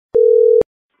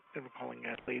Thank you for calling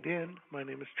Adelaide Inn. My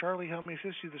name is Charlie. How may I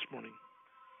assist you this morning?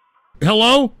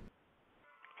 Hello?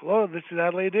 Hello, this is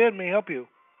Adelaide Inn. May I help you?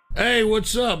 Hey,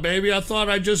 what's up, baby? I thought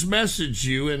I just messaged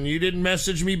you and you didn't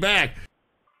message me back.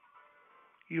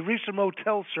 You reached a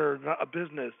motel, sir, not a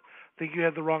business. Think you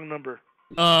had the wrong number.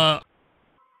 How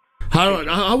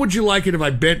would you like it if I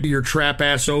bent your trap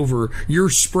ass over your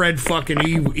spread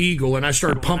fucking eagle and I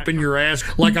started pumping your ass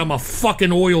like I'm a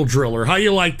fucking oil driller? How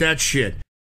you like that shit?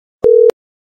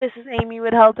 This is Amy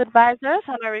with Health Advisors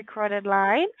on a recorded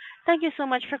line. Thank you so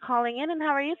much for calling in, and how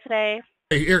are you today?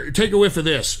 Hey, here, take a whiff of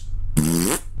this.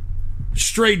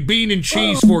 Straight bean and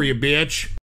cheese for you,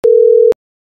 bitch.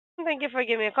 Thank you for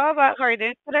giving me a call back. How are you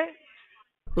doing today?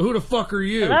 Who the fuck are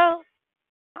you? Hello?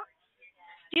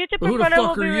 YouTube recorder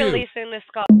will be releasing this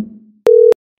call.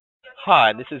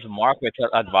 Hi, this is Mark with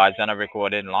Health Advisor on a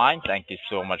recorded line. Thank you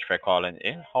so much for calling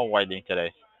in. How are you doing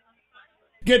today?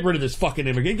 Get rid of this fucking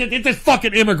immigrant. Get this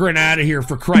fucking immigrant out of here,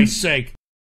 for Christ's sake.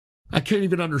 I can't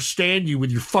even understand you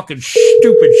with your fucking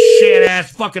stupid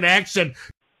shit-ass fucking accent.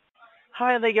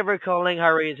 Hi, thank you for calling. How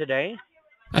are you today?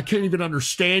 I can't even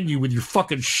understand you with your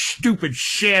fucking stupid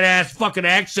shit-ass fucking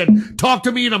accent. Talk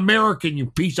to me in American, you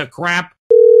piece of crap.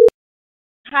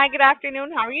 Hi, good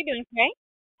afternoon. How are you doing today?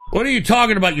 What are you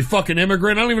talking about, you fucking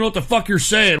immigrant? I don't even know what the fuck you're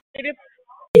saying.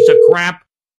 Piece of crap.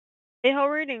 Hey, how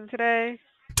are you doing today?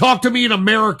 Talk to me in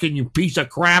American, you piece of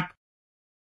crap.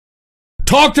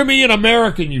 Talk to me in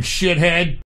American, you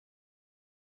shithead.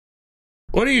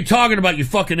 What are you talking about, you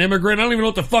fucking immigrant? I don't even know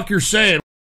what the fuck you're saying.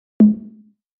 How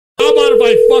about if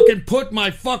I fucking put my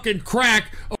fucking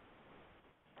crack...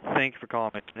 Thank you for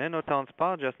calling in. Hotel and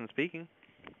Spa, Justin speaking.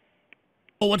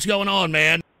 Oh, what's going on,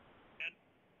 man?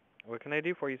 What can I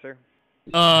do for you, sir?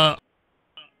 Let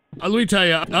me tell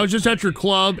you, I was just at your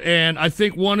club, and I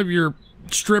think one of your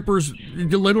strippers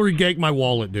literally ganked my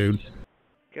wallet, dude.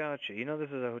 Gotcha. You know this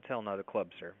is a hotel, not a club,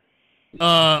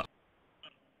 sir.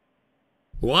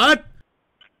 What?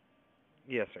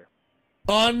 Yes, sir.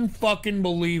 Unfucking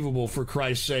believable, for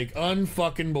Christ's sake.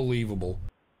 Unfucking believable.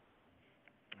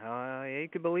 You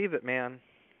could believe it, man.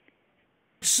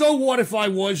 So what if I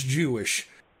was Jewish?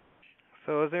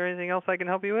 So is there anything else I can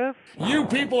help you with? You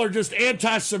people are just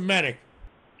anti-Semitic.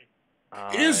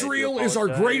 Israel is our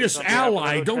greatest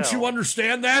ally. Don't you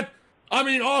understand that? I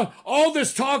mean, all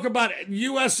this talk about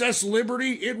USS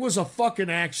Liberty, it was a fucking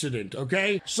accident,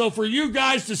 okay? So for you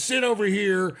guys to sit over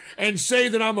here and say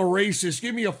that I'm a racist,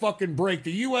 give me a fucking break.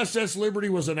 The USS Liberty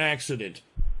was an accident.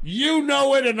 You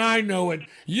know it and I know it.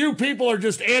 You people are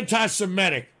just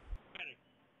anti-Semitic.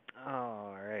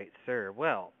 All right, sir.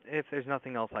 Well, if there's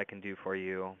nothing else I can do for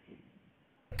you...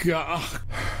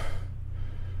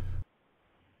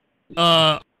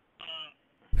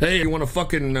 Hey, you want to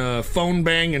fucking phone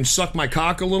bang and suck my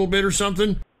cock a little bit or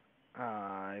something?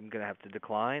 I'm gonna have to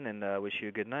decline and wish you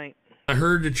a good night. I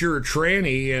heard that you're a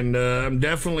tranny, and I'm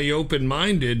definitely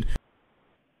open-minded.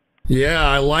 Yeah,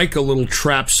 I like a little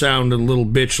trap-sounding little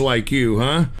bitch like you,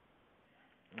 huh?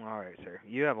 All right, sir.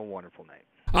 You have a wonderful night.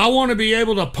 I want to be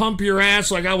able to pump your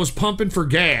ass like I was pumping for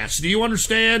gas. Do you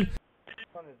understand? Which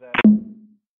one is that?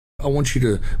 I want you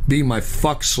to be my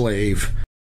fuck slave.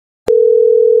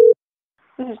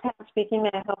 This is Pat speaking. May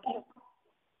I help you?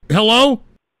 Hello?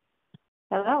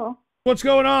 Hello? What's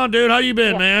going on, dude? How you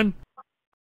been, man?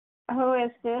 Who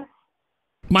is this?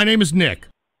 My name is Nick.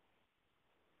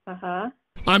 Uh-huh.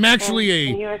 I'm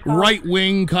actually a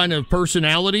right-wing kind of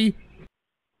personality.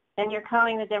 And you're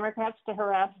calling the Democrats to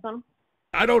harass them?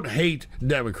 I don't hate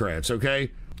Democrats,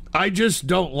 okay? I just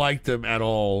don't like them at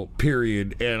all,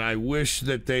 period. And I wish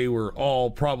that they were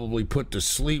all probably put to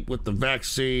sleep with the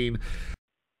vaccine.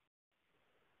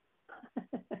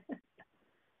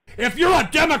 If you're a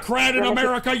Democrat in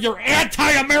America, you're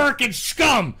anti-American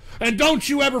scum! And don't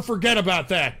you ever forget about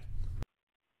that.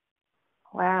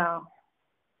 Wow.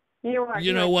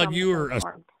 You know what? You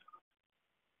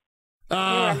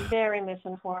are very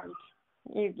misinformed.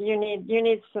 You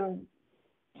need some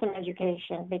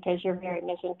education because you're very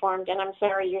misinformed, and I'm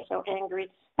sorry you're so angry.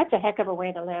 That's a heck of a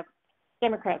way to live.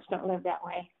 Democrats don't live that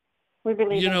way. We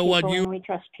believe in people and we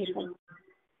trust people.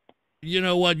 You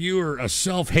know what? You are a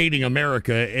self-hating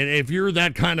America, and if you're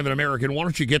that kind of an American, why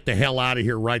don't you get the hell out of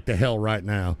here right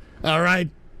now? All right?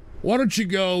 Why don't you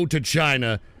go to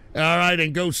China, all right,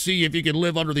 and go see if you can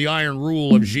live under the iron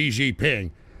rule of Xi Jinping.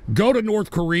 Go to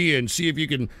North Korea and see if you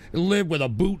can live with a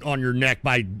boot on your neck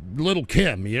by Little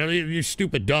Kim. You know, you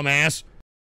stupid dumbass.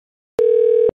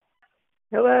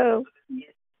 Hello?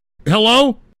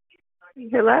 Hello?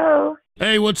 Hello?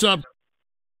 Hey, what's up?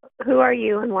 Who are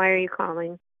you and why are you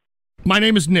calling? My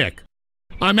name is Nick.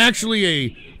 I'm actually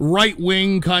a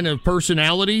right-wing kind of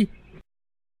personality.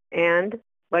 And?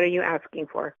 What are you asking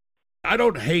for? I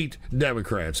don't hate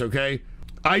Democrats, okay?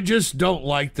 I just don't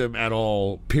like them at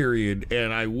all, period.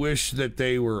 And I wish that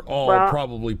they were all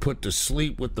probably put to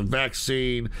sleep with the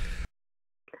vaccine.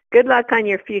 Good luck on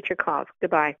your future calls.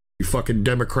 Goodbye. You fucking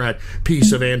Democrat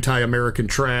piece of anti-American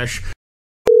trash.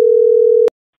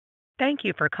 Thank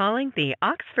you for calling the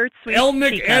Oxford Suite.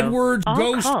 Elnick, Edwards, All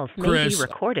Ghost, calls may Chris, be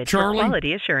recorded Charlie, for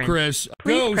quality assurance. Chris,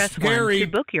 Please Ghost, press 1 Gary, to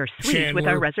book your suite Chandler, with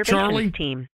our reservations Charlie.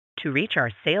 team. To reach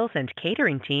our sales and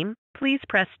catering team, please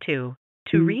press 2.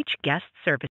 To reach guest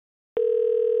service.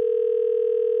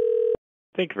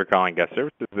 Thank you for calling guest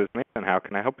services. This is Mason. How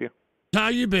can I help you? How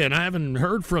you been? I haven't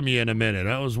heard from you in a minute.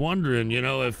 I was wondering, you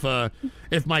know, if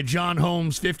my John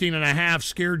Holmes 15 and a half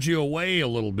scared you away a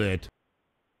little bit.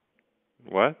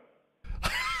 What?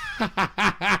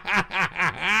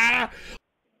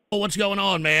 What's going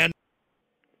on, man?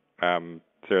 Sir,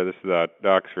 this is the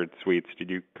Oxford Suites. Did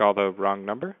you call the wrong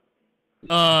number?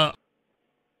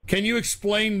 Can you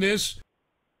explain this?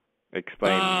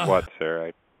 Explain what,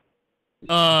 sir?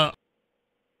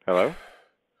 Hello?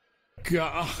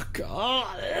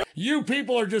 God. You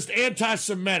people are just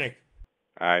anti-Semitic.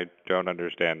 I don't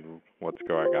understand what's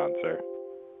going on, sir.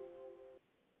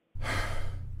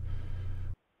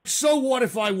 So what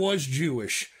if I was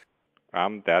Jewish?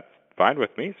 That's fine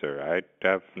with me, sir. I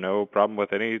have no problem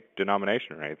with any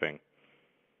denomination or anything.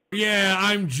 Yeah,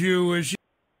 I'm Jewish.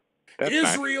 That's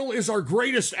Israel is our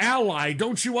greatest ally.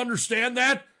 Don't you understand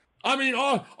that? I mean,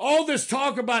 all this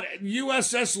talk about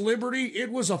USS Liberty,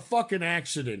 it was a fucking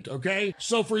accident, okay?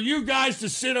 So for you guys to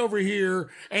sit over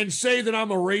here and say that I'm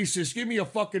a racist, give me a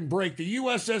fucking break. The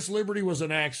USS Liberty was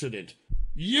an accident.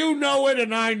 You know it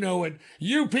and I know it.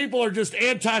 You people are just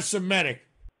anti-Semitic.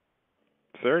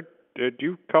 Sir, did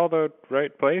you call the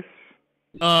right place?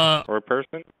 Or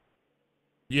person?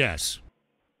 Yes.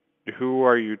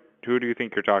 Who do you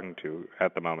think you're talking to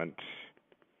at the moment?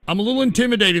 I'm a little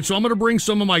intimidated, so I'm going to bring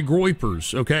some of my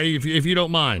groypers, okay, if you don't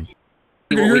mind.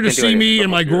 Well, You're here to see me and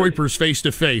my groypers face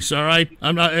to face, all right?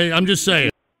 I'm just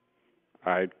saying.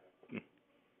 Sorry,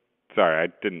 I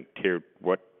didn't hear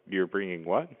what you're bringing.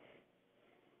 What?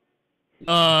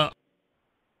 I'm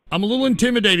a little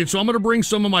intimidated, so I'm going to bring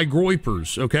some of my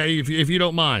groypers, okay, if you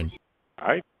don't mind.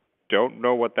 I don't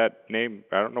know what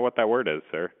that word is,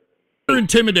 sir. You're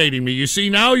intimidating me. You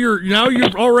see, now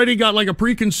you've already got like a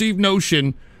preconceived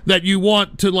notion that you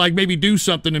want to like maybe do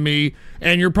something to me,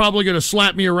 and you're probably going to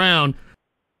slap me around.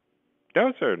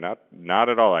 No, sir, not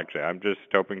at all, actually. I'm just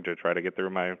hoping to try to get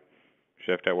through my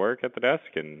shift at work at the desk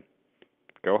and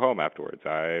go home afterwards.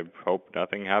 I hope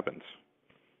nothing happens.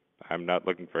 I'm not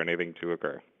looking for anything to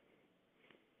occur.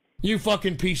 You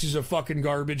fucking pieces of fucking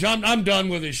garbage. I'm done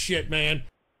with this shit, man.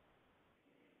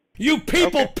 You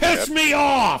people piss me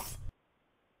off!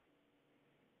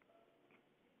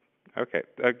 Okay,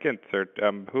 again, sir,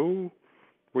 who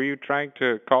were you trying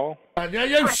to call?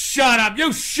 You shut up!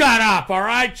 You shut up, all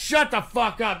right? Shut the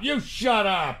fuck up! You shut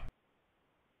up!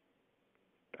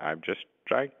 I'm just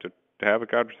trying to have a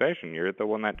conversation. You're the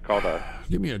one that called us.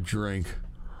 Give me a drink.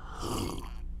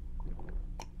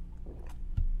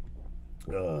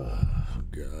 Oh,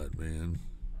 God, man.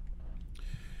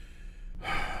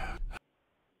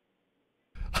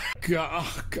 God.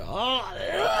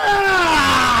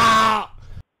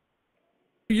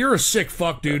 You're a sick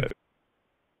fuck, dude.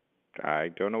 I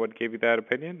don't know what gave you that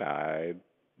opinion. I'm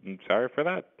sorry for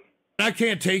that. I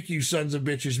can't take you sons of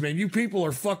bitches, man. You people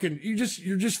are fucking, you're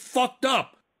just fucked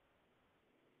up.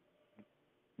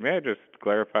 May I just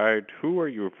clarify, who are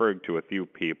you referring to with you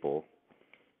people?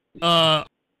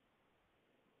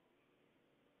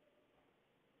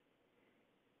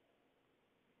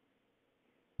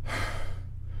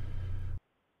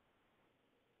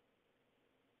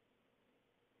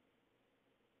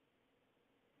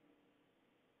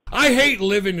 I hate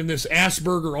living in this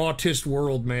Asperger autist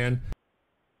world, man.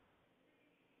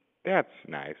 That's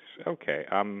nice. Okay,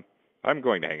 I'm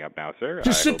going to hang up now, sir.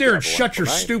 Just sit there and shut your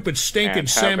stupid, stinking,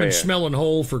 salmon-smelling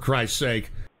hole, for Christ's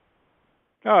sake.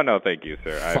 Oh, no, thank you,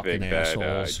 sir. I Fucking think that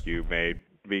assholes. you may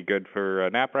be good for a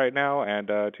nap right now and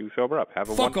to sober up. Have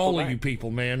a Fuck wonderful all night. of you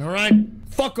people, man, all right?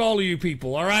 Fuck all of you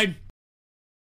people, all right?